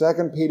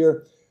2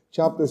 Peter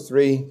chapter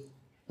 3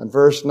 and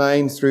verse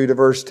 9 through to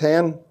verse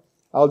 10.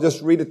 I'll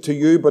just read it to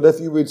you, but if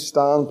you would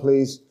stand,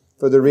 please,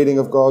 for the reading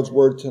of God's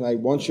Word tonight.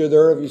 Once you're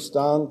there, if you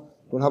stand,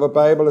 don't have a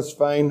Bible, it's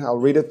fine. I'll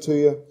read it to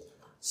you.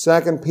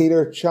 2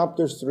 Peter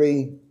chapter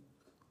 3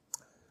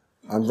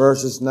 and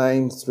verses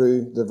 9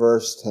 through to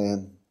verse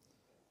 10.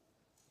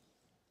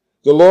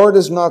 The Lord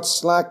is not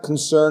slack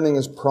concerning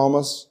His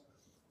promise.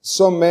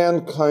 Some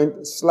men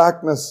count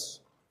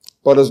slackness,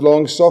 but is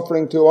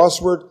long-suffering to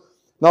usward,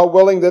 not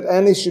willing that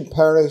any should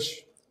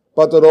perish,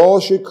 but that all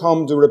should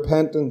come to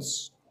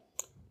repentance.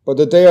 But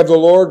the day of the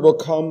Lord will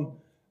come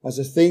as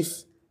a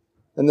thief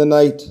in the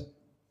night,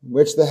 in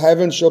which the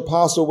heavens shall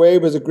pass away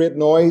with a great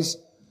noise,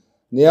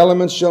 and the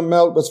elements shall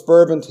melt with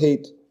fervent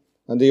heat,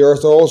 and the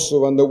earth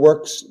also and the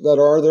works that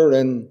are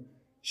therein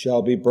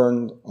shall be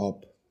burned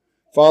up.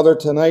 Father,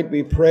 tonight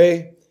we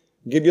pray,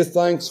 give you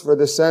thanks for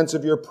the sense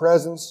of your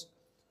presence,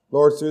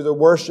 Lord, through the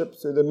worship,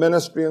 through the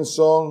ministry and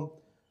song.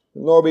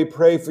 And Lord, we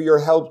pray for your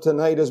help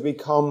tonight as we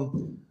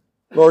come,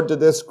 Lord, to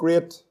this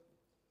great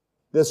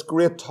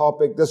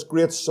topic, this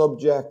great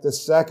subject, the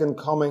second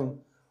coming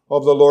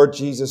of the Lord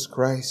Jesus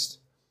Christ.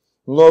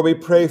 And Lord, we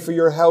pray for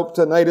your help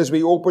tonight as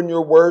we open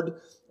your word.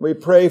 We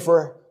pray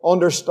for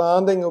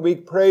understanding, and we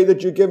pray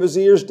that you give us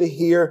ears to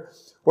hear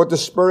what the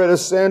Spirit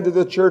is saying to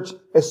the church,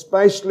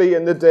 especially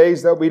in the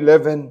days that we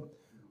live in.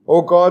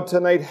 Oh God,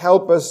 tonight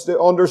help us to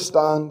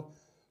understand.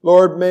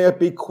 Lord, may it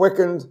be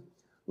quickened,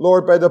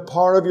 Lord, by the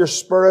power of your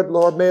Spirit.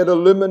 Lord, may it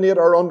illuminate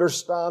our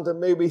understanding.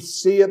 May we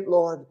see it,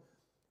 Lord.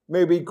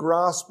 May we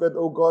grasp it,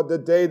 oh God, the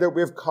day that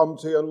we've come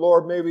to. And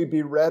Lord, may we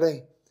be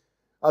ready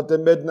at the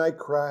midnight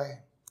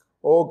cry.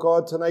 Oh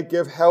God, tonight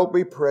give help,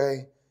 we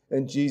pray.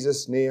 In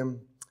Jesus' name,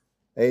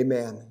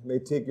 amen. You may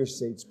take your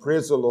seats.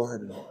 Praise the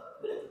Lord.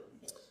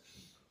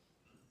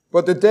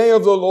 But the day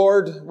of the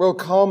Lord will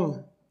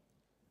come.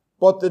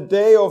 But the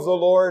day of the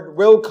Lord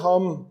will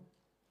come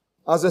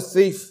as a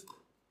thief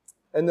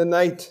in the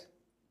night.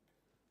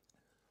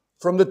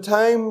 From the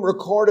time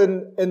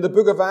recorded in the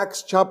book of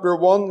Acts chapter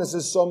 1, this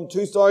is some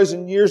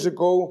 2,000 years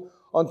ago,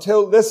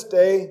 until this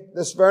day,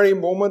 this very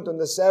moment, on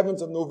the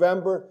 7th of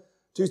November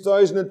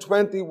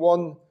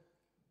 2021,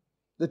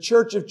 the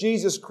Church of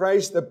Jesus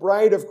Christ, the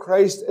bride of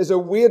Christ, is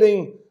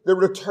awaiting the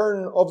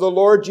return of the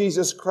Lord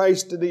Jesus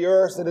Christ to the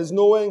earth. It is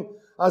knowing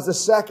as the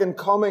second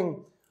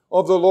coming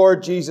of the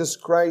Lord Jesus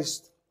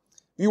Christ.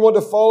 If you want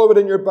to follow it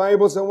in your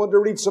Bibles, I want to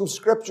read some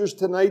scriptures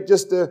tonight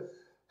just to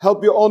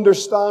help you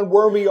understand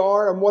where we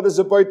are and what is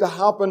about to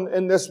happen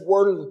in this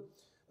world.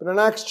 But in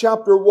Acts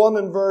chapter 1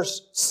 and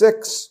verse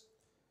 6,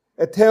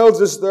 it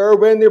tells us there,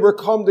 when they were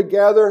come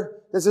together,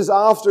 this is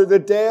after the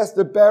death,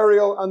 the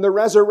burial, and the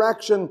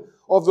resurrection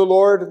of the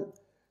Lord.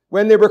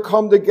 When they were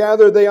come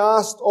together, they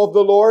asked of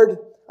the Lord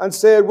and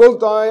said,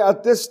 Wilt thou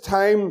at this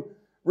time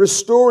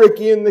restore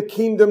again the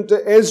kingdom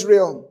to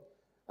Israel?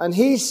 And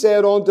he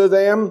said unto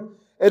them,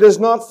 It is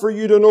not for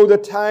you to know the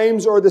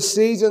times or the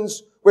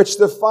seasons which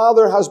the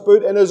Father has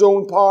put in his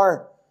own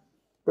power,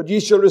 but ye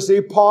shall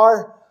receive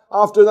power.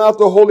 After that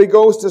the Holy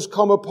Ghost has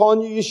come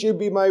upon you. Ye shall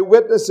be my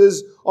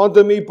witnesses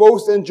unto me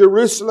both in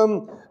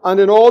Jerusalem and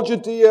in all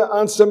Judea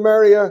and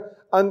Samaria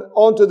and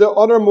unto the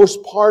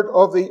uttermost part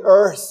of the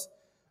earth.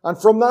 And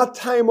from that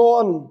time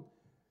on,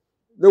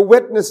 the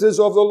witnesses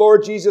of the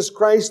Lord Jesus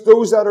Christ,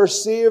 those that are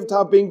saved,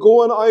 have been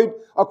going out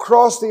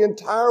across the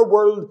entire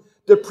world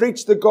to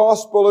preach the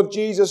gospel of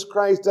Jesus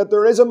Christ, that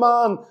there is a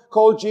man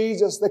called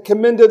Jesus that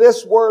came into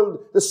this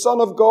world, the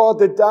Son of God,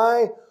 to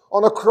die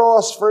on a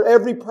cross for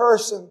every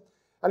person.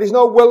 And he's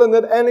not willing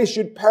that any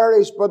should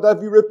perish, but that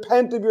if you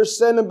repent of your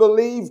sin and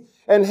believe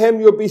in him,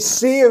 you'll be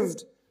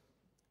saved.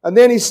 And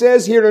then he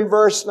says here in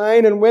verse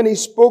 9, and when he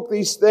spoke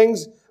these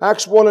things,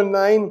 Acts 1 and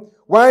 9,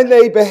 while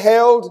they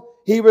beheld,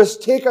 he was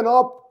taken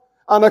up,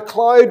 and a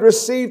cloud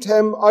received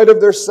him out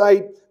of their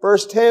sight.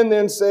 Verse 10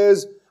 then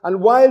says, and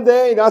while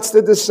they, that's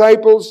the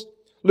disciples,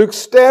 looked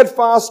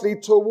steadfastly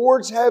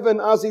towards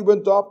heaven as he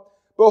went up,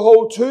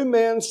 behold, two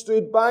men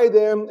stood by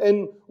them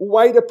in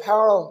white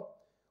apparel,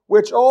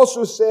 which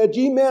also said,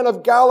 Ye men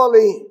of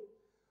Galilee,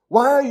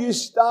 why are you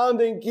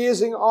standing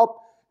gazing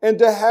up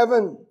into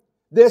heaven?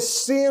 This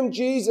same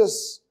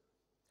Jesus,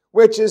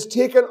 which is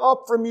taken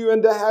up from you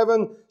into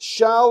heaven,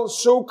 shall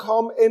so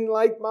come in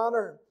like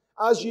manner,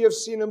 as ye have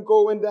seen him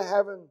go into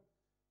heaven.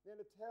 Then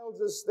it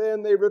tells us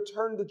then they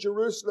returned to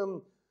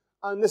Jerusalem,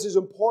 and this is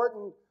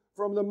important,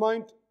 from the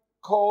mount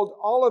called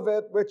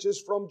Olivet, which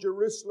is from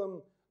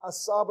Jerusalem, a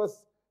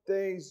Sabbath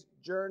day's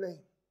journey.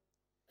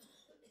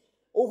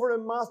 Over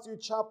in Matthew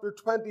chapter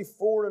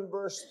 24 and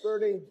verse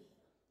 30,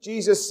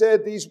 Jesus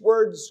said these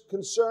words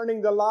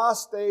concerning the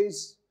last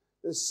days,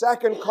 the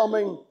second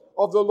coming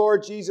of the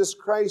Lord Jesus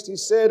Christ. He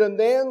said, and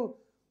then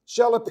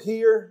shall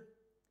appear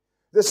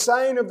the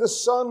sign of the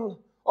Son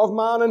of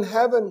Man in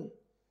heaven,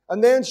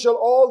 and then shall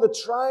all the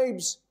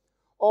tribes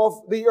of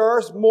the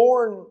earth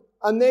mourn,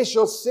 and they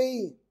shall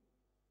see.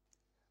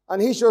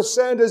 And he shall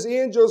send his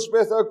angels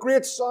with a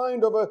great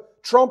sound of a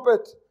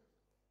trumpet,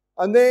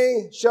 and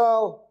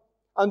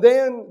And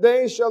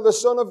then shall the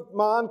Son of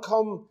Man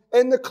come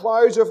in the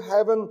clouds of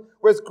heaven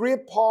with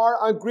great power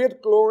and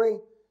great glory,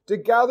 to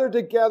gather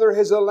together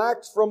his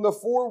elect from the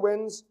four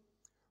winds,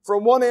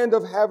 from one end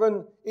of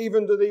heaven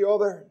even to the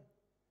other.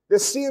 The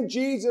same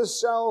Jesus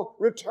shall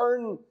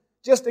return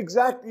just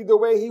exactly the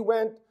way he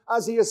went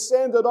as he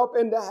ascended up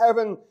into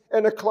heaven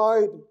in a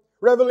cloud.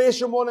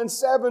 Revelation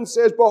 1:7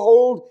 says,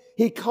 Behold,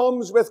 he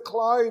comes with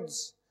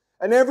clouds,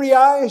 and every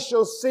eye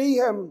shall see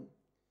him,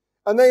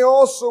 and they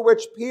also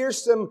which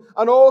pierced him,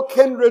 and all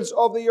kindreds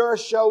of the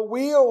earth shall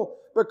wail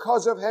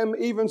because of him.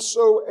 Even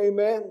so,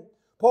 amen.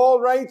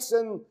 Paul writes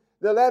in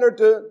the letter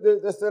to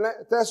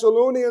the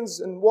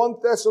Thessalonians in 1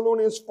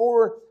 Thessalonians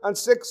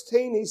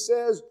 4:16, he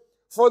says,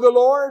 For the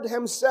Lord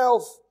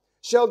himself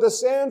shall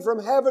descend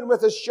from heaven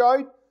with a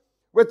shout,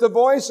 with the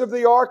voice of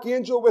the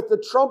archangel, with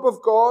the trump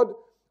of God,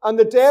 and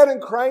the dead in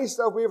Christ,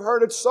 that we've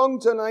heard it sung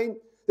tonight,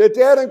 the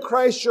dead in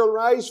Christ shall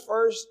rise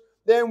first.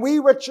 Then we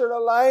which are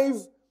alive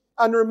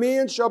and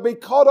remain shall be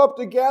caught up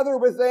together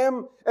with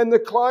them in the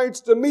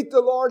clouds to meet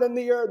the Lord in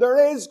the air.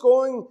 There is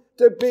going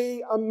to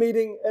be a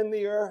meeting in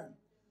the air.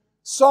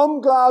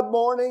 Some glad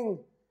morning,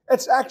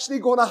 it's actually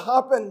going to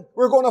happen.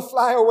 We're going to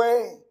fly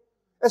away.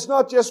 It's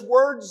not just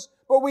words,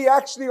 but we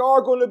actually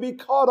are going to be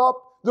caught up,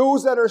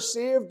 those that are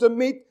saved, to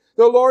meet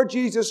the Lord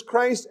Jesus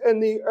Christ in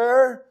the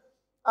air.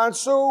 And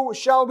so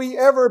shall we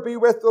ever be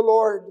with the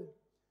Lord.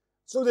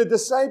 So the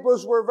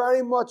disciples were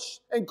very much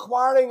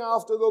inquiring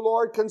after the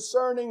Lord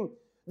concerning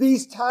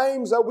these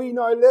times that we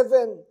now live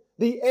in,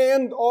 the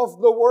end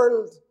of the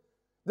world,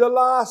 the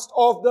last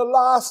of the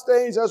last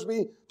days, as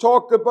we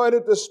talked about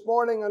it this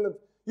morning. And if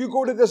you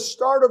go to the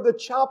start of the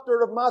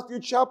chapter of Matthew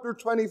chapter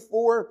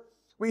 24,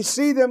 we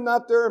see them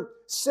that they're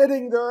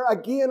sitting there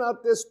again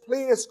at this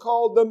place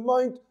called the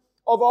Mount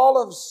of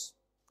Olives.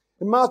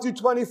 In Matthew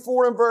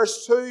 24 and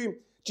verse 2,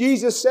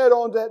 Jesus said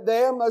unto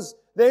them, as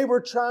they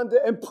were trying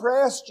to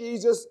impress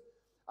Jesus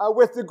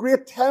with the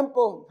great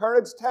temple,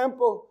 Herod's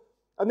temple,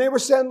 and they were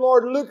saying,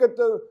 Lord, look at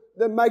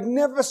the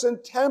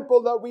magnificent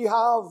temple that we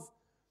have.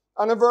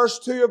 And in verse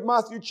 2 of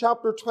Matthew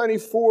chapter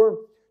 24,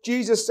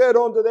 Jesus said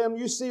unto them,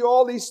 You see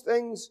all these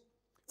things.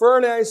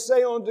 Verily I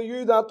say unto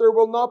you that there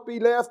will not be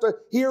left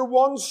here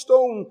one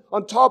stone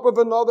on top of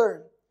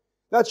another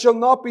that shall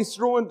not be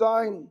thrown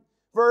down.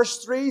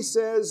 Verse 3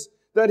 says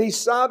that he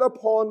sat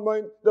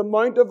upon the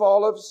Mount of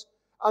Olives,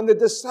 and the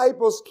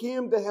disciples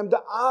came to him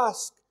to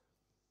ask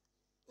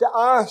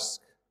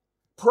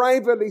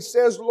privately,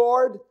 says,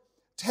 Lord,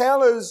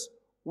 tell us,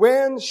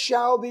 when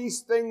shall these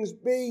things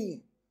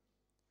be?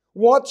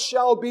 What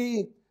shall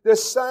be the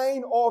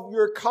sign of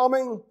your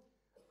coming?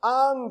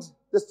 And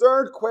the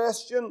third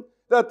question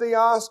that they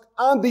ask,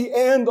 and the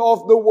end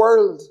of the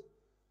world.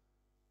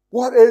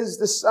 What is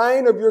the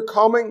sign of your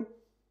coming?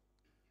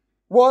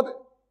 What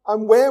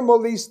and when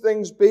will these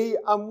things be?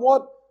 And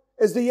what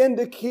is the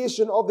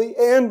indication of the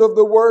end of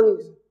the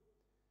world?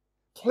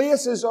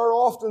 Places are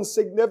often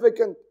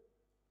significant,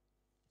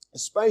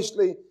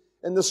 especially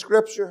in the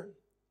Scripture.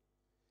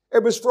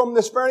 It was from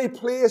this very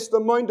place, the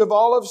Mount of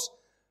Olives,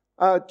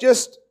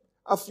 just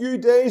a few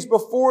days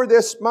before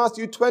this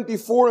Matthew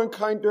 24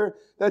 encounter,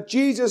 that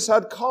Jesus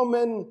had come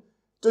in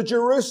to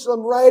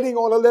Jerusalem riding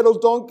on a little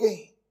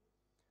donkey,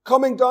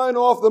 coming down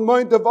off the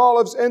Mount of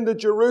Olives into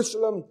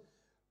Jerusalem.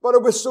 But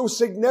it was so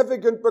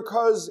significant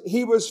because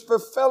he was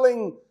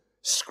fulfilling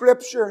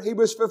Scripture. He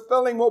was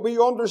fulfilling what we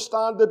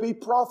understand to be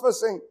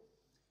prophecy.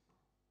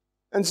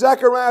 In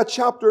Zechariah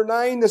chapter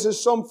 9, this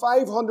is some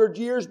 500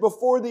 years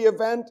before the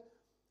event,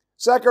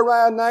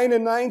 Zechariah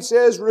 9:9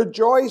 says,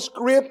 Rejoice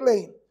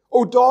greatly,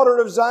 O daughter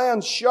of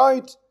Zion,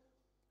 shout,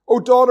 O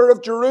daughter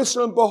of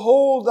Jerusalem,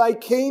 behold, thy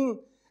king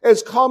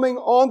is coming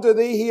unto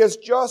thee. He is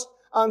just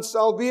and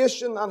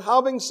salvation, and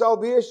having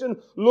salvation,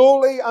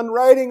 lowly, and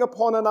riding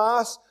upon an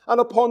ass, and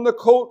upon the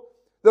colt,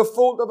 the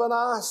foal of an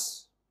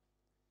ass.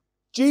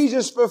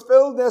 Jesus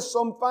fulfilled this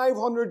some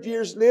 500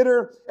 years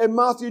later in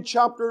Matthew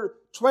chapter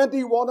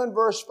 21 and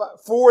verse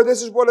 4.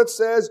 This is what it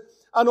says,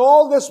 And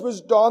all this was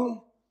done,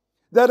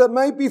 that it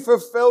might be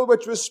fulfilled,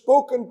 which was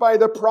spoken by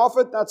the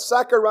prophet, that's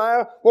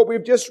Zechariah, what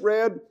we've just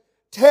read.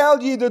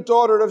 Tell ye the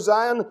daughter of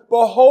Zion,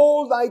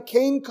 Behold, thy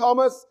king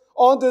cometh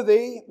unto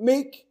thee,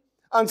 meek,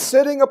 and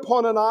sitting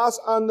upon an ass,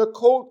 and the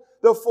colt,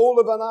 the foal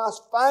of an ass.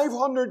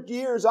 500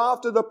 years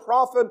after the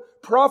prophet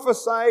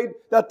prophesied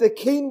that the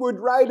king would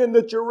ride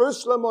into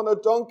Jerusalem on a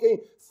donkey,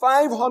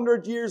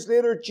 500 years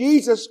later,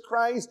 Jesus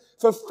Christ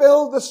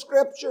fulfilled the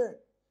Scripture.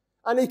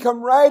 And he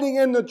came riding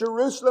into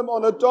Jerusalem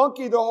on a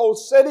donkey. The whole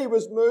city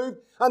was moved.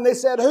 And they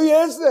said, Who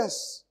is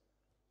this?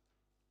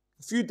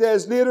 A few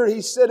days later,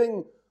 he's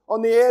sitting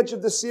on the edge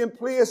of the same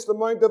place, the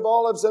Mount of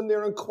Olives, and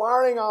they're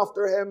inquiring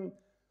after him,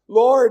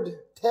 Lord,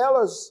 tell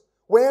us,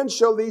 when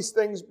shall these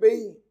things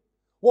be?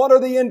 What are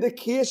the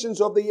indications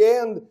of the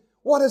end?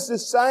 What is the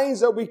signs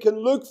that we can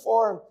look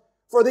for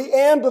the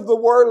end of the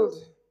world?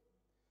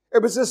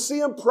 It was the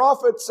same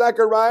prophet,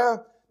 Zechariah.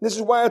 This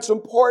is why it's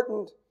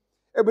important.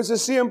 It was the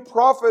same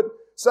prophet,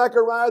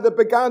 Zechariah, that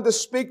began to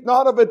speak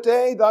not of a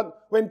day that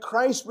when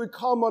Christ would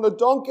come on a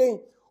donkey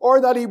or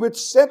that he would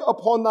sit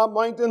upon that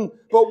mountain.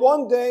 But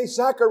one day,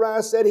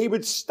 Zechariah said he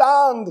would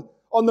stand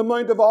on the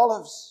Mount of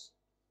Olives.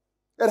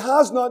 It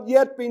has not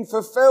yet been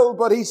fulfilled,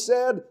 but he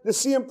said, the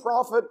same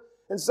prophet,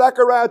 in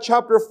Zechariah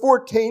chapter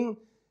 14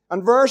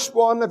 and verse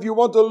 1, if you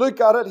want to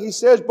look at it, he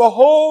says,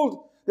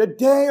 behold, the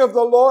day of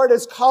the Lord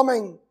is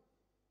coming,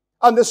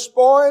 and the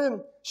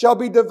spoil shall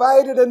be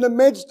divided in the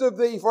midst of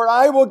thee, for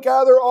I will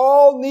gather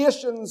all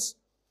nations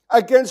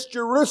against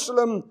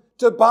Jerusalem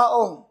to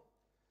battle.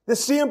 The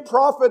same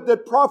prophet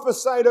that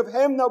prophesied of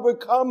him that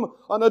would come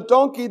on a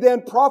donkey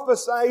then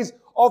prophesies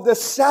of the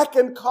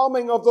second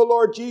coming of the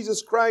Lord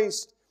Jesus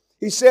Christ.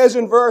 He says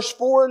in verse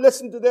 4,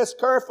 listen to this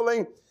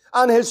carefully,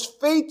 and his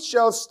feet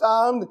shall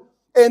stand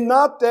in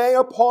that day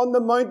upon the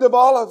Mount of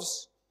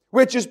Olives,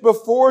 which is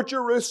before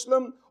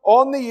Jerusalem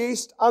on the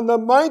east, and the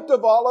Mount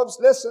of Olives,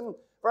 listen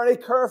very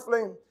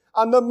carefully,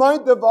 and the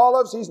Mount of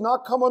Olives, he's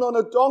not coming on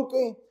a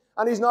donkey,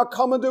 and he's not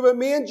coming to a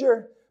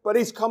manger, but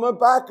he's coming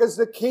back as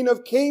the King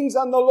of Kings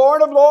and the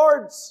Lord of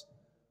Lords.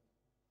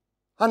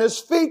 And his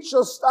feet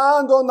shall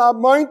stand on that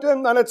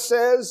mountain, and it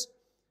says,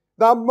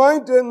 that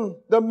mountain,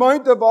 the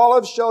Mount of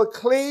Olives, shall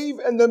cleave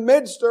in the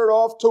midst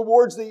thereof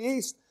towards the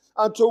east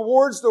and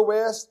towards the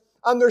west,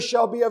 and there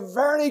shall be a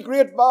very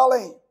great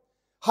valley.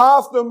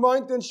 Half the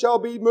mountain shall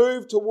be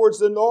moved towards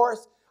the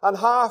north, and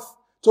half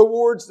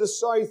towards the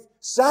south.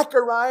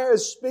 Zechariah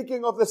is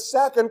speaking of the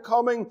second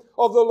coming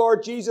of the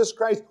Lord Jesus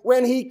Christ.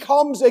 When he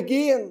comes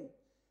again,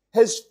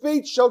 his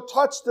feet shall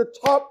touch the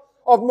top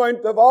of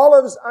Mount of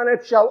Olives, and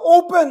it shall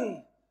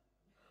open.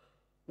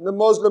 And the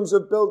Muslims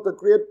have built a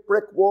great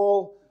brick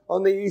wall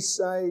on the east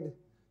side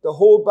to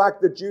hold back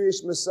the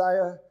Jewish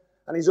Messiah.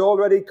 And he's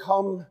already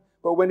come.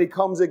 But when he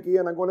comes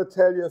again, I'm going to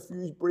tell you a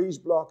few breeze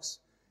blocks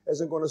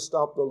isn't going to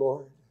stop the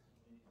Lord.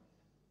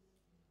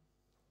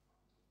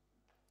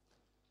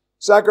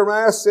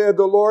 Zechariah said,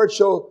 the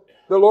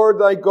Lord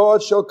thy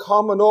God shall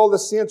come, and all the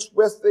saints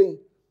with thee.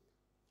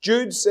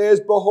 Jude says,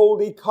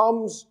 behold, he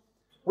comes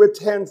with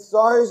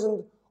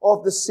 10,000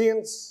 of the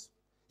saints.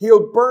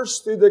 He'll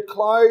burst through the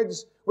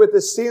clouds with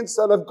the saints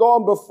that have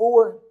gone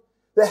before.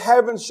 The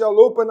heavens shall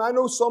open. I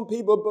know some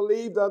people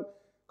believe that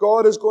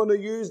God is going to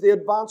use the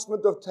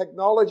advancement of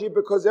technology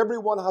because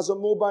everyone has a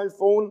mobile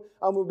phone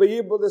and will be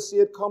able to see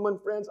it coming.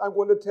 Friends, I'm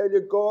going to tell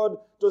you, God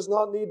does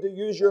not need to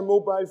use your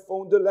mobile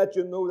phone to let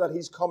you know that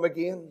he's come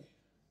again.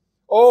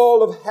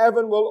 All of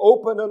heaven will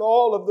open, and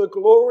all of the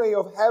glory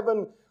of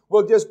heaven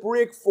will just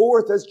break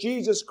forth as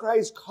Jesus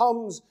Christ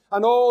comes,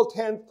 and all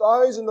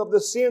 10,000 of the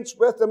saints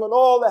with him, and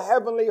all the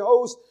heavenly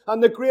host,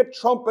 and the great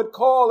trumpet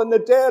call, and the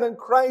dead in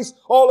Christ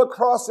all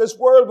across this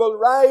world will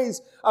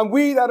rise, and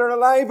we that are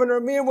alive and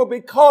remain will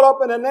be caught up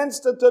in an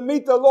instant to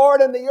meet the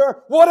Lord in the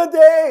air. What a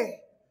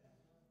day!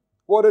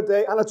 What a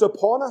day! And it's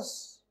upon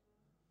us.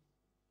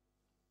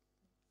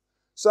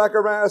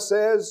 Zechariah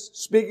says,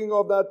 speaking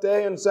of that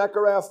day in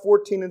Zechariah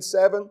 14 and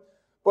 7,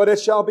 but it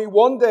shall be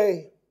one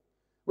day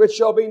which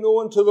shall be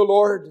known to the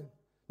Lord,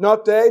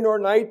 not day nor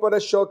night, but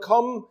it shall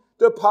come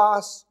to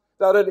pass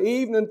that at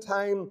evening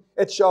time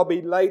it shall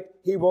be light.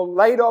 He will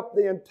light up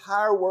the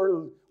entire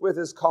world with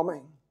his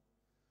coming.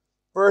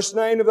 Verse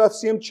 9 of that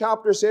same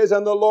chapter says,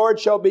 and the Lord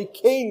shall be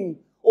king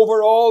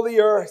over all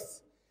the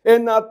earth.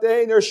 In that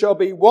day there shall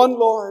be one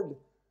Lord,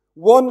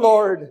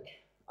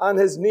 and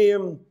his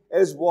name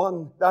is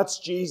one. That's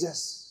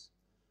Jesus.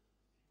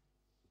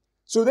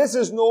 So this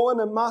is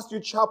known in Matthew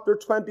chapter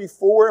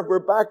 24, if we're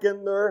back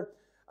in there,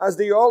 as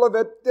the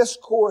Olivet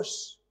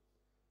Discourse.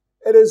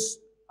 It is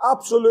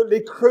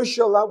absolutely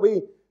crucial that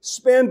we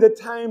spend the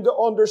time to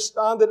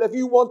understand it if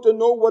you want to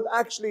know what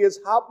actually is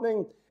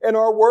happening in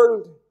our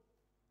world.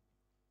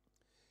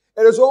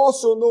 It is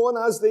also known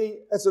as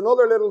it's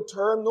another little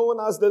term, known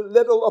as the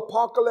little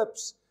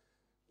apocalypse.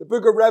 The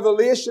book of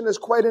Revelation is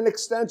quite an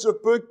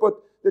extensive book, but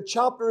the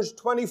chapters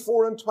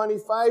 24 and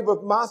 25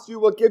 of Matthew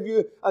will give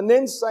you an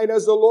insight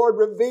as the Lord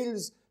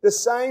reveals the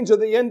signs or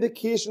the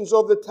indications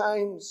of the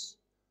times.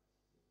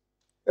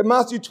 In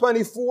Matthew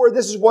 24,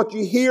 this is what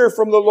you hear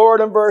from the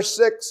Lord in verse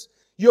 6.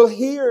 You'll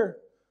hear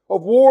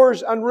of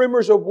wars and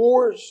rumors of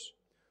wars.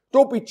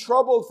 Don't be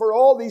troubled, for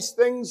all these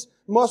things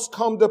must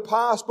come to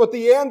pass, but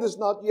the end is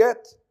not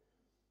yet.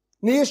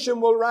 Nation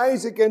will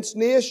rise against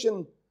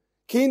nation,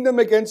 kingdom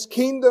against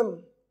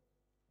kingdom.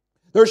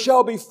 There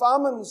shall be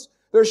famines.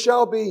 There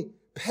shall be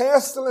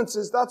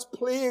pestilences. That's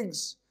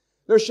plagues.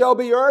 There shall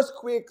be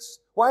earthquakes.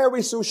 Why are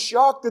we so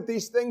shocked that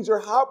these things are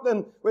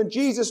happening when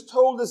Jesus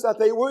told us that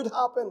they would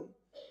happen?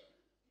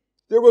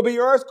 There will be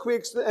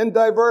earthquakes in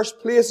diverse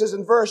places.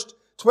 In verse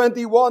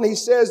 21, he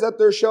says that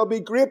there shall be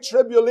great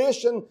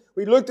tribulation.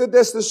 We looked at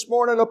this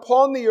morning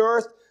upon the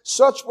earth.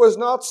 Such was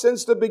not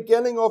since the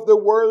beginning of the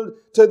world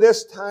to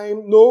this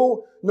time.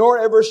 No, nor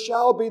ever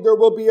shall be. There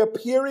will be a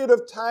period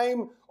of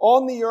time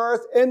on the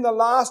earth in the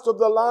last of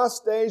the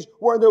last days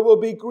where there will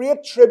be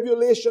great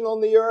tribulation on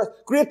the earth.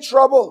 Great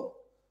trouble.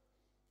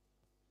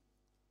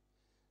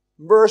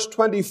 Verse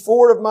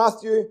 24 of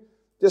Matthew,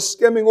 just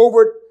skimming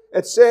over it,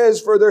 it says,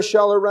 for there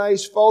shall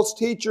arise false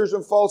teachers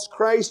and false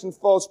Christs and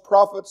false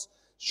prophets,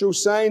 show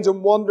signs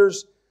and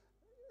wonders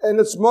And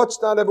it's much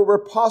that if it were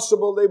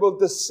possible, they will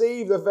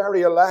deceive the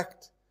very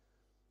elect.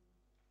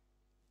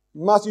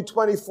 Matthew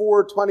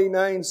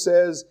 24:29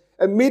 says,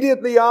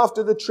 immediately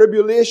after the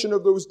tribulation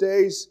of those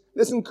days,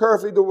 listen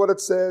carefully to what it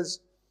says,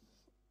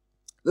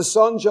 the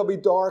sun shall be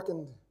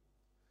darkened.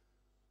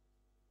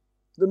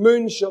 The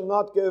moon shall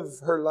not give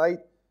her light.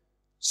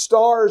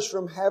 Stars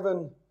from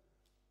heaven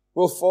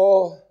will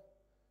fall.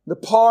 The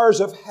powers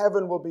of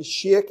heaven will be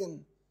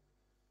shaken.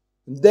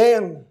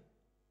 And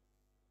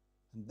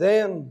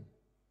then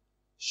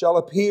shall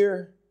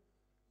appear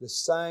the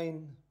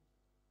sign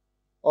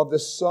of the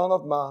Son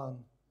of Man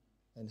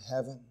in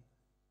heaven.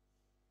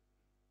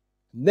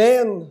 And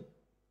then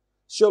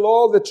shall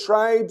all the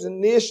tribes and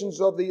nations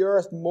of the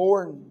earth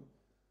mourn,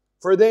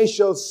 for they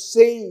shall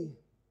see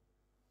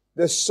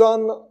the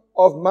Son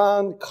of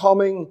Man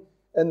coming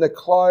in the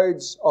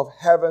clouds of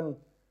heaven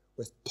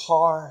with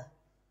power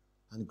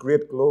and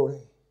great glory.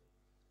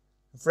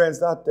 And friends,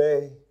 that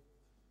day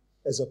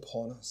is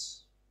upon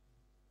us.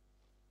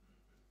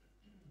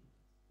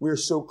 We're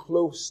so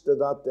close to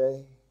that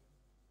day.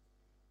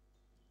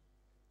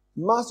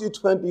 Matthew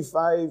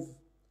 25,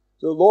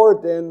 the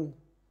Lord then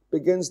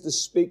begins to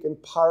speak in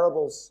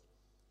parables.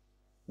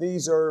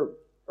 These are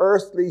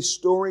earthly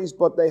stories,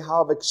 but they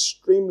have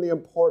extremely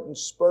important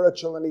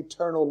spiritual and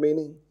eternal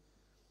meaning.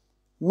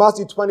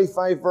 Matthew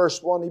 25,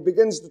 verse 1, he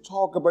begins to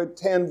talk about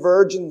 10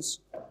 virgins.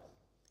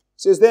 He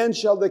says, then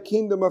shall the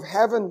kingdom of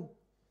heaven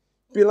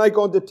be like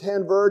unto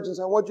 10 virgins.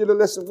 I want you to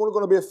listen. We're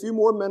going to be a few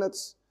more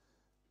minutes.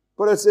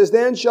 But it says,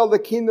 then shall the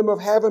kingdom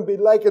of heaven be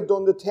likened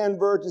unto 10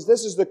 virgins.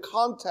 This is the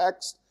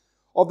context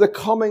of the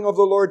coming of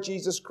the Lord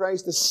Jesus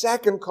Christ, the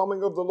second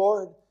coming of the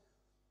Lord.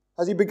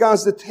 As he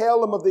begins to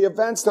tell them of the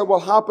events that will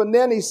happen,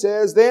 then he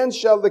says, then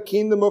shall the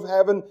kingdom of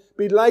heaven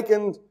be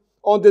likened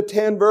unto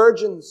 10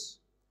 virgins,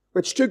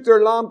 which took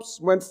their lamps,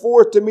 went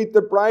forth to meet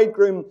the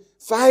bridegroom.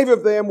 5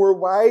 of them were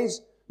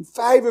wise, and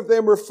 5 of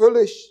them were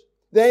foolish.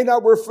 They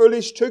that were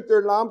foolish took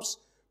their lamps,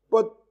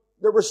 but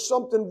there was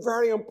something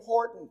very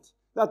important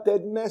that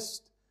they'd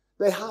missed.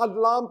 They had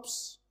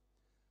lamps,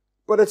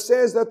 but it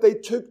says that they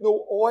took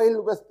no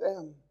oil with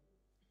them.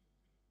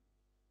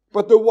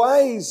 But the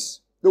wise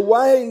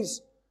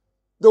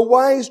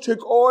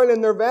took oil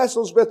in their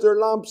vessels with their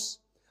lamps.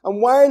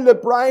 And while the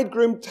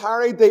bridegroom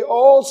tarried, they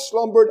all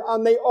slumbered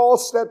and they all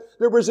slept.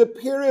 There was a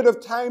period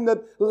of time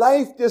that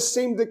life just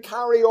seemed to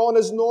carry on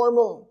as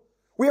normal.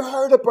 We've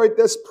heard about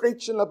this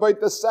preaching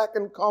about the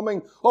second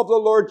coming of the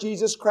Lord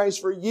Jesus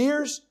Christ for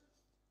years.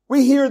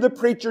 We hear the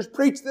preachers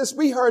preach this.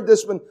 I heard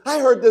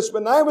this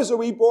when I was a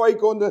wee boy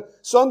going to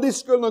Sunday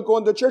school and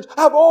going to church.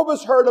 I've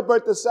always heard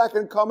about the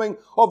second coming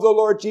of the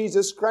Lord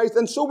Jesus Christ.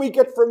 And so we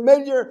get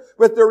familiar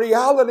with the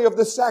reality of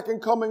the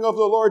second coming of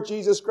the Lord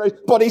Jesus Christ.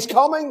 But He's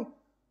coming.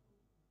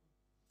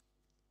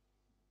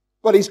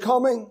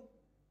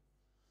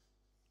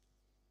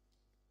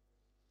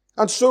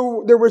 And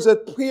so there was a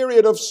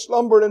period of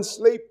slumber and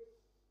sleep.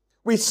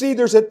 We see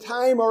there's a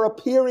time or a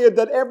period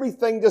that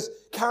everything just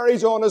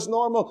carries on as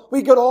normal.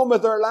 We get on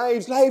with our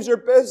lives. Lives are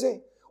busy.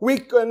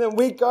 Week in and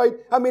week out.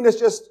 I mean, it's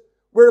just,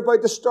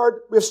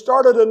 we've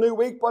started a new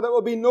week, but it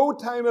will be no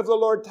time if the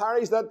Lord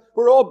tarries that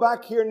we're all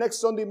back here next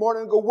Sunday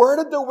morning and go, where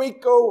did the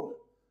week go?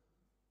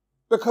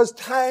 Because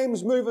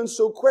time's moving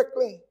so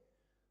quickly.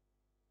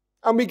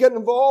 And we get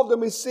involved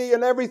and we see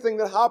in everything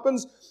that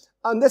happens.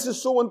 And this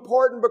is so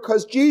important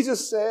because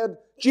Jesus said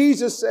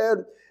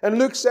in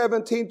Luke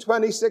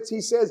 17:26, He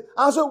says,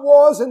 as it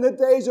was in the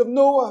days of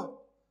Noah.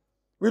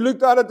 We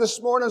looked at it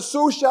this morning.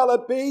 So shall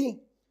it be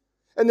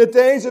in the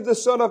days of the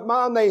Son of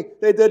Man.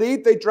 They did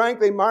eat, they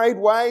drank, they married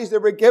wives, they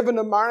were given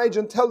in marriage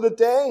until the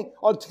day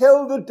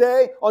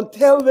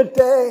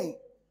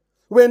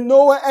when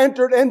Noah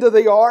entered into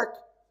the ark.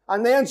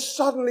 And then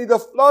suddenly the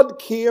flood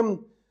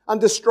came and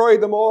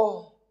destroyed them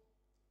all.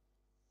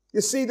 You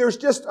see, there's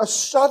just a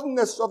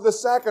suddenness of the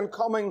second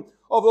coming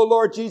of the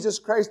Lord Jesus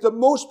Christ that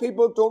most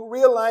people don't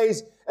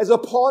realize is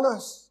upon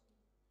us.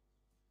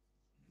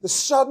 The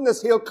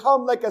suddenness, He'll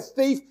come like a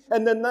thief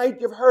in the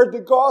night. You've heard the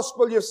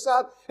gospel. You've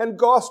sat in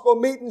gospel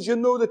meetings. You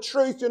know the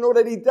truth. You know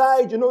that He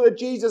died. You know that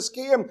Jesus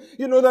came.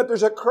 You know that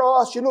there's a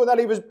cross. You know that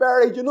He was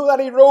buried. You know that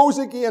He rose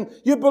again.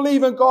 You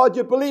believe in God.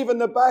 You believe in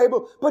the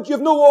Bible. But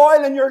you've no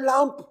oil in your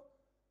lamp.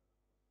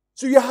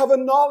 So you have a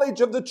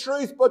knowledge of the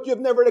truth, but you've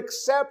never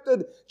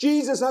accepted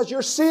Jesus as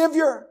your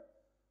Savior.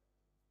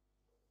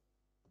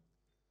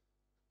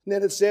 And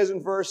then it says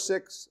in verse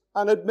 6,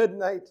 and at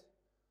midnight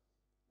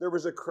there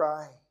was a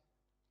cry.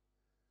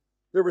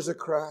 There was a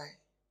cry.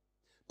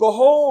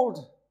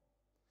 Behold,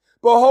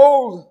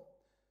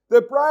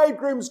 the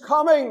bridegroom's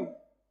coming.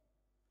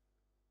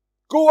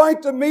 Go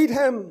out to meet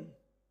Him.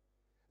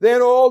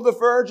 Then all the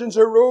virgins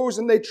arose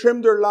and they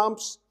trimmed their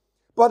lamps.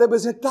 But it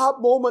was at that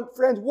moment,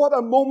 friends, what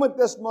a moment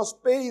this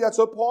must be that's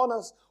upon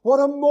us. What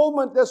a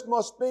moment this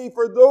must be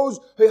for those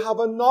who have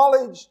a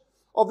knowledge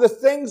of the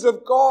things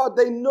of God.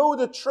 They know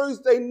the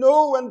truth. They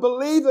know and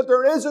believe that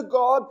there is a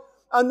God.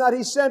 and that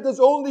He sent His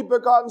only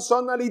begotten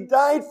Son, that He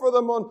died for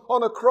them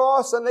on a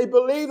cross, and they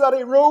believe that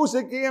He rose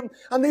again,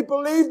 and they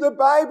believe the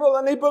Bible,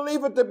 and they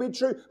believe it to be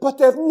true, but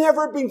they've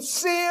never been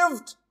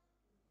saved.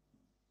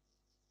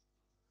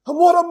 And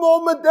what a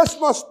moment this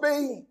must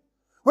be.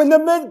 When the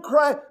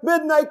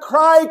midnight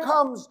cry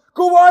comes,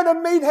 go out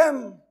and meet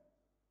Him.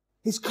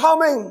 He's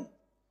coming.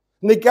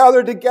 And they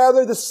gather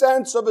together, the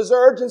sense of His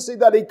urgency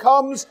that He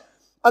comes,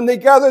 and they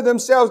gather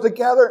themselves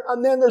together,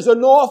 and then there's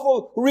an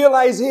awful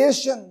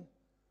realization.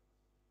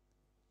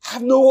 I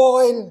have no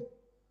oil.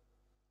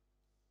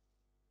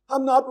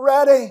 I'm not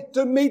ready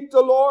to meet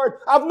the Lord.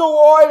 I have no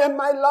oil in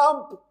my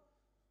lamp.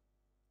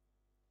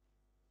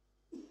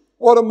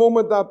 What a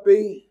moment that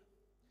be.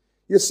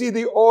 You see,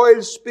 the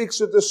oil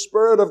speaks of the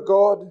Spirit of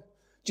God.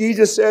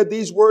 Jesus said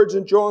these words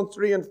in John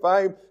 3 and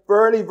 5,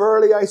 Verily,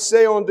 verily, I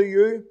say unto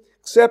you,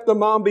 except a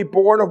man be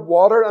born of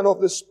water and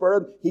of the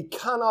Spirit, he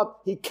cannot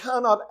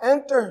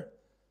enter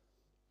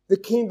the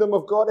kingdom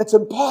of God. It's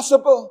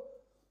impossible.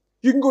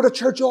 You can go to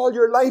church all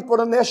your life,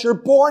 but unless you're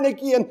born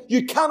again,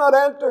 you cannot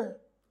enter.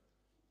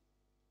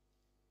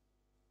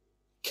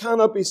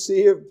 Cannot be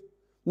saved.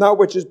 That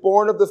which is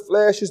born of the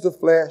flesh is the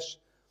flesh.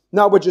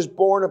 That which is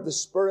born of the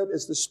Spirit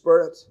is the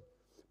Spirit.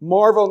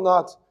 Marvel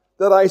not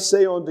that I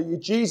say unto you.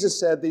 Jesus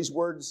said these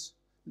words.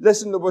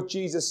 Listen to what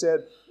Jesus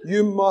said.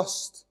 You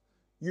must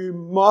be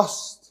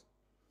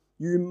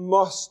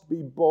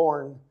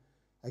born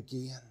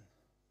again.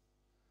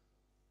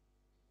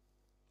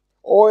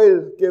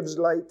 Oil gives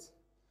light.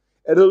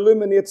 It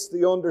illuminates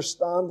the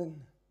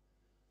understanding.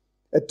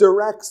 It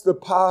directs the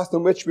path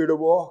on which we're to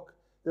walk.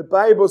 The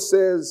Bible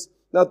says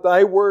that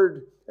thy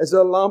word is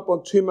a lamp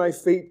unto my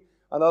feet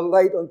and a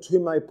light unto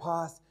my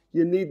path.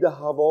 You need to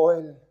have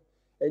oil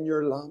in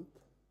your lamp.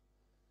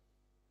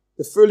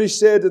 The foolish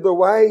said to the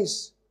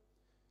wise,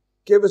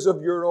 give us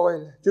of your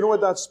oil. Do you know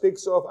what that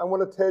speaks of? I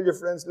want to tell you,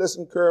 friends,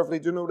 listen carefully.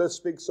 Do you know what that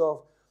speaks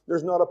of?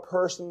 There's not a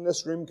person in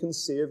this room can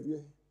save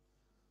you.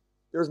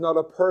 There's not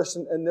a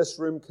person in this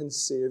room can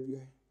save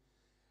you.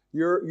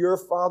 Your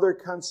father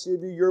can't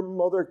save you. Your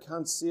mother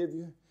can't save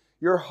you.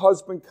 Your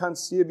husband can't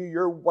save you.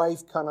 Your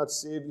wife cannot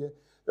save you.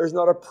 There's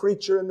not a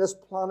preacher in this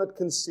planet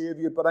can save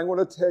you. But I'm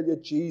going to tell you,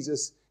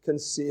 Jesus can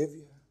save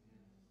you.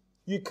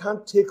 You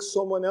can't take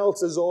someone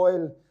else's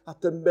oil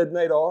at the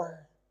midnight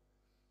hour.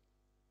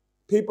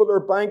 People are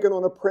banking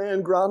on a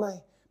praying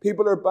granny.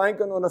 People are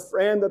banking on a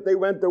friend that they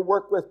went to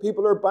work with.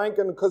 People are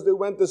banking because they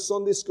went to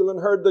Sunday school and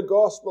heard the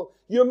gospel.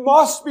 You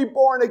must be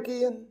born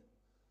again.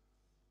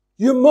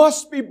 You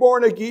must be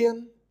born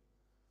again.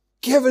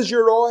 Give us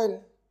your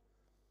oil.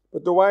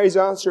 But the wise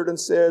answered and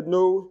said,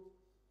 No,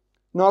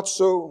 not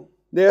so.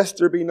 Lest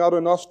there be not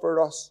enough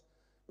for us.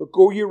 But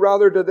go ye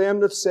rather to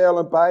them that sell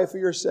and buy for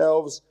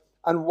yourselves.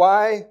 And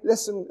why?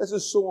 Listen, this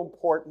is so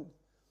important.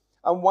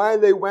 And while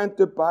they went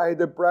to buy,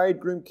 the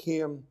bridegroom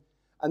came.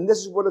 And this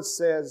is what it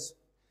says.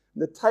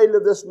 The title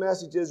of this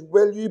message is,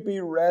 Will you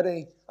be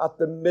ready at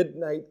the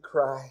midnight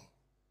cry?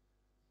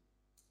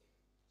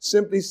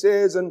 Simply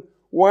says, and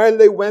while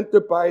they went to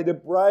buy, the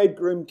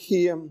bridegroom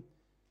came.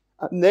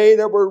 And they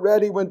that were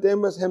ready went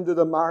in with him to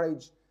the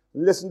marriage.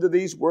 Listen to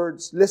these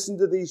words. Listen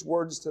to these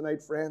words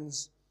tonight,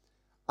 friends.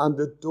 And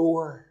the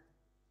door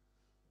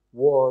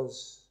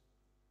was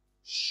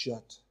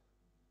shut.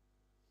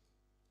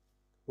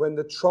 When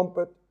the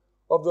trumpet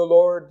of the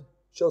Lord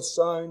shall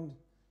sound,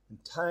 and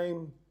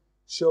time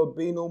shall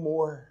be no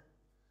more.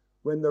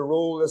 When the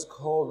roll is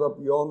called up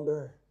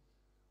yonder,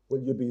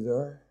 will you be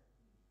there?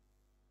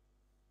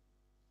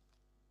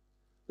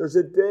 There's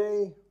a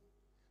day,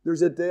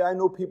 I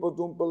know people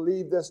don't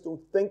believe this,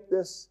 don't think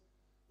this,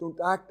 don't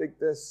act like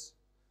this,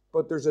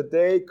 but there's a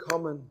day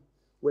coming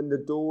when the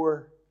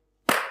door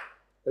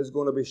is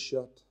going to be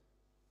shut.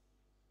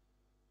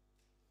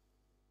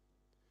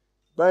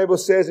 The Bible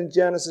says in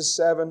Genesis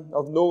 7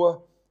 of Noah,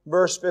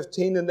 verse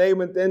 15, and they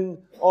went in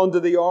unto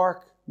the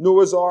ark,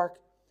 Noah's ark,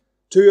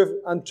 two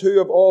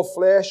of all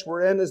flesh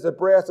were in as the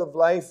breath of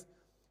life.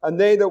 And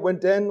they that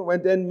went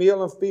in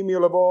male and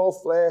female of all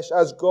flesh,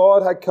 as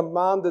God had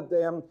commanded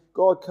them.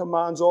 God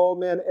commands all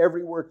men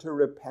everywhere to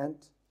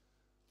repent.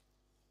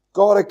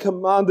 God had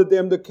commanded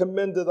them to come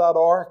into that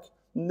ark.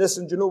 And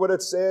listen, do you know what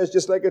it says?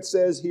 Just like it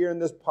says here in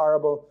this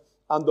parable.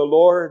 And the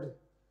Lord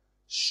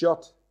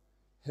shut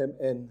him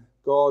in.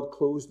 God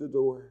closed the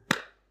door.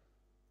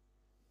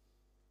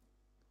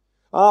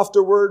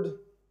 Afterward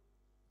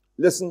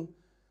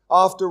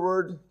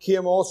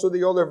came also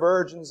the other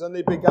virgins, and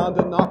they began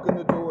to knock on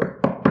the door.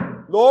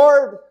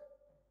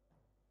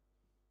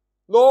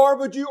 Lord,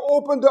 would you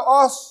open to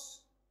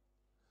us?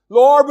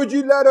 Lord, would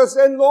you let us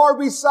in? Lord,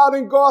 we sat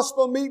in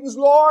gospel meetings.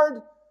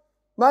 Lord,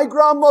 my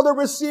grandmother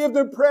was saved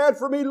and prayed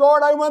for me.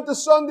 Lord, I went to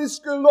Sunday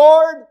school.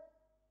 Lord,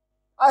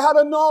 I had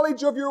a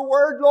knowledge of your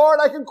word. Lord,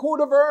 I can quote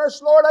a verse.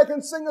 Lord, I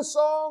can sing a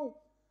song.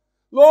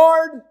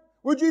 Lord,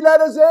 would you let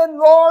us in?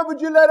 Lord,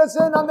 would you let us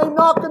in? And they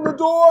knock on the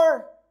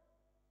door.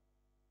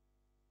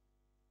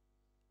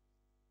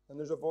 And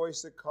there's a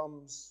voice that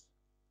comes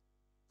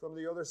from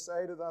the other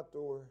side of that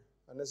door.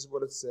 And this is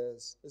what it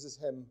says. This is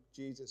him,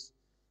 Jesus.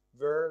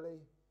 Verily,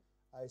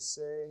 I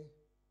say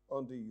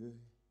unto you,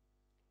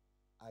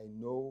 I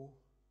know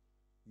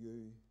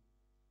you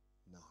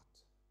not.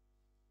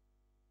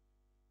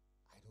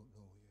 I don't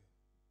know you.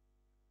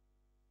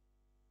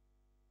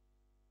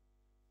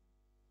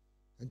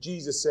 And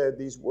Jesus said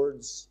these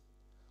words,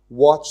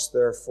 watch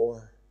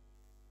therefore,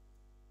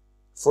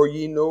 for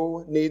ye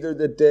know neither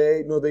the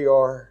day nor the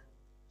hour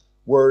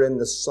wherein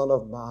the Son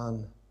of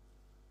Man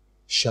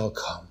shall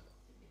come.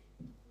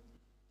 I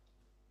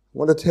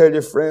want to tell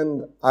you,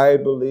 friend, I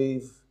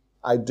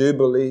do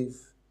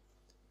believe,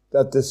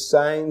 that the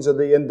signs or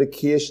the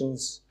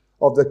indications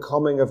of the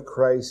coming of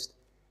Christ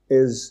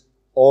is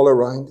all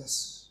around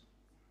us.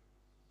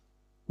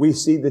 We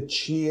see the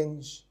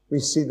change, we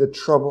see the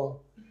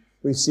trouble,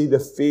 we see the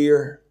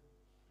fear.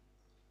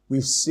 We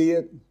see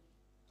it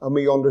and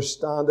we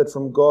understand it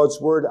from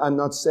God's Word. I'm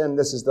not saying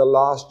this is the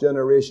last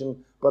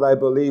generation, but I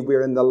believe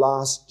we're in the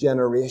last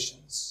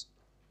generations.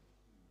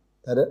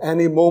 That at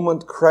any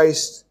moment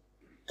Christ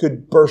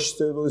could burst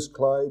through those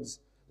clouds.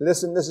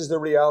 Listen, this is the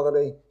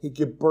reality. He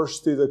could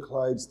burst through the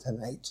clouds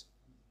tonight.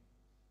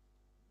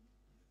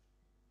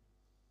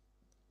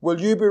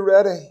 Will you be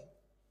ready?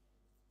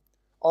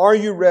 Are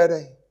you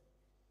ready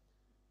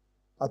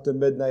at the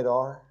midnight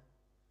hour?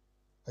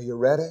 Are you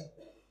ready?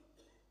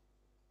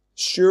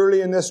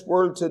 Surely in this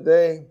world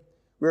today,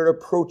 we're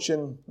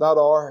approaching that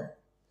hour.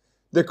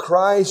 The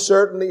cry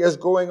certainly is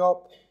going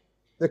up.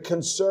 The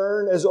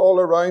concern is all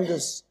around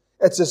us.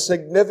 It's a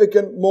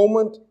significant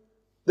moment,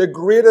 the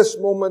greatest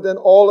moment in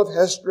all of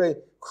history.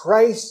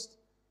 Christ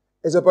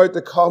is about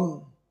to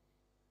come.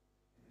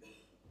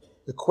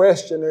 The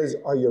question is,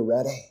 are you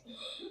ready?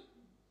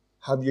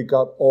 Have you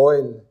got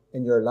oil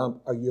in your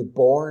lamp? Are you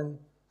born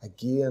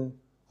again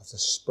of the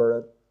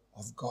Spirit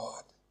of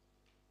God?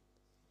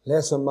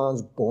 Unless a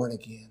man's born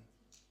again,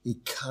 he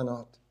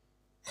cannot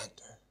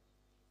enter.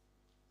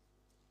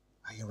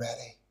 Are you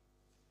ready?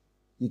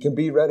 You can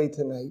be ready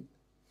tonight.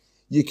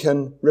 You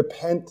can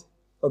repent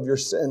of your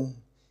sin.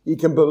 You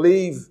can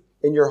believe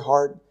in your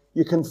heart.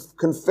 You can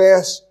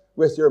confess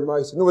with your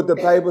mouth. You know what the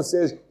Bible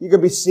says? You can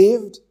be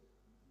saved.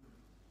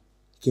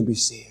 You can be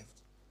saved.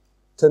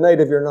 Tonight,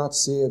 if you're not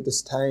saved,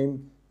 it's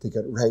time to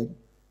get right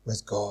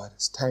with God.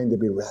 It's time to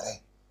be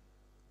ready.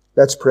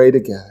 Let's pray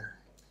together.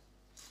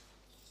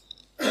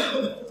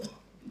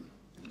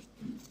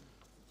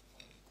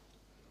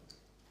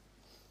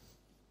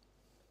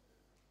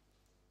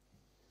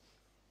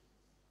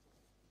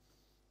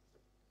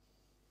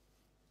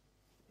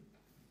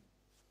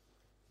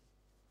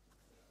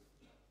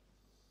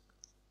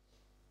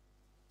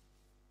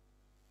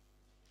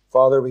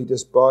 Father, we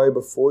just bow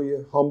before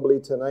you humbly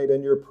tonight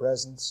in your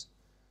presence.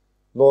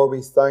 Lord,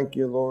 we thank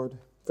you, Lord,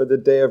 for the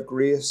day of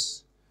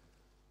grace.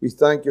 We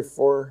thank you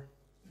for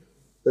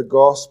the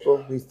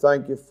gospel. We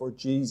thank you for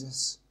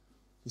Jesus.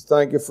 We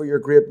thank you for your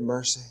great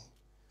mercy.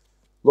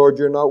 Lord,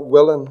 you're not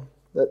willing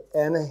that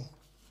any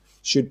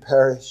should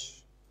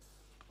perish,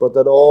 but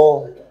that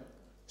all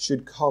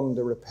should come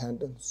to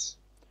repentance.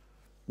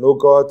 And oh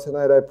God,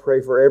 tonight I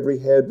pray for every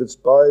head that's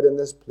bowed in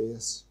this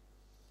place,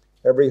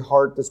 every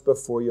heart that's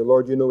before you.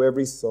 Lord, you know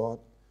every thought.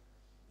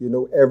 You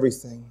know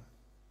everything.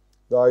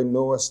 Thou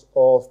knowest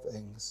all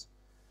things.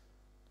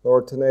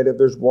 Lord, tonight if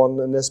there's one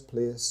in this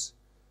place,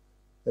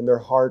 in their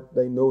heart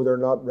they know they're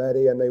not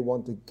ready and they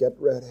want to get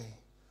ready.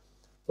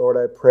 Lord,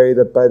 I pray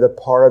that by the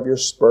power of your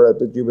Spirit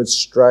that you would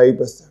strive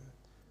with them.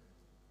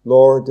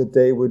 Lord, that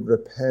they would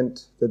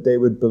repent, that they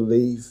would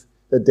believe,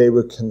 that they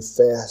would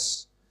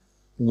confess.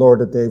 Lord,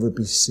 that they would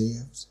be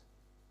saved.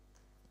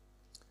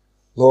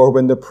 Lord,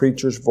 when the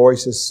preacher's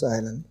voice is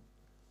silent,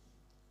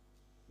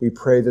 we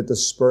pray that the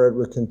Spirit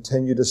would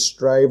continue to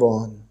strive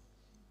on.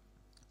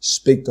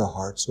 Speak to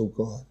hearts, O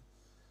God.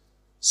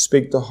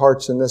 Speak to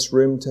hearts in this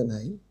room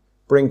tonight.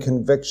 Bring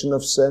conviction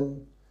of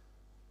sin,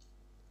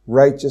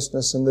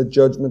 righteousness, and the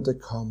judgment to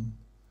come.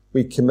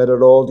 We commit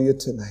it all to you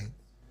tonight.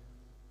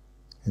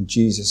 In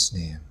Jesus'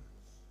 name,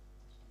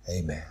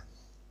 amen.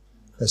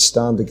 Let's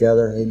stand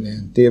together.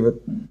 Amen.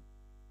 David.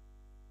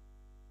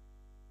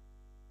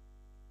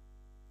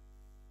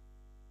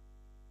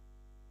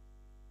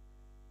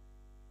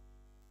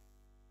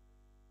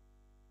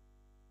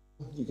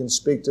 You can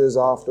speak to us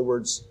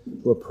afterwards.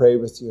 We'll pray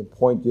with you and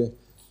point you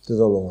to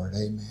the Lord.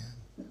 Amen.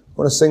 I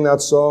want to sing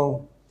that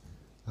song.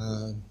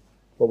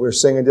 What we were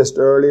singing just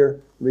earlier.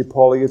 Maybe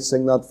Paul, you'd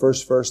sing that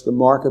first verse. The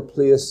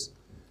marketplace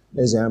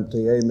is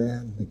empty.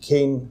 Amen. The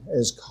King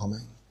is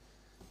coming.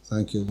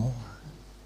 Thank you, Lord.